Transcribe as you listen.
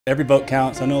Every vote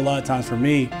counts. I know a lot of times for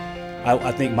me,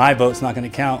 I think my vote's not going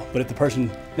to count, but if the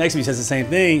person next to me says the same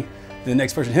thing, the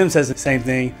next person him says the same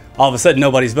thing, all of a sudden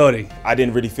nobody's voting. I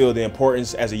didn't really feel the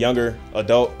importance as a younger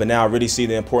adult, but now I really see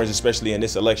the importance, especially in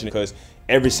this election, because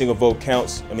every single vote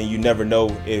counts. I mean, you never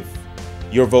know if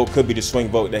your vote could be the swing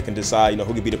vote that can decide,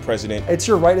 who could be the president. It's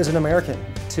your right as an American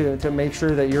to make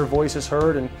sure that your voice is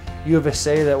heard and you have a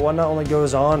say that what not only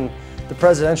goes on the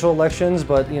presidential elections,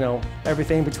 but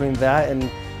everything between that and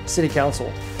city council.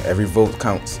 Every vote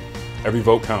counts. Every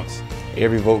vote counts.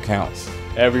 Every vote counts.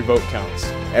 Every vote counts.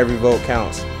 Every vote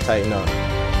counts. Tighten up.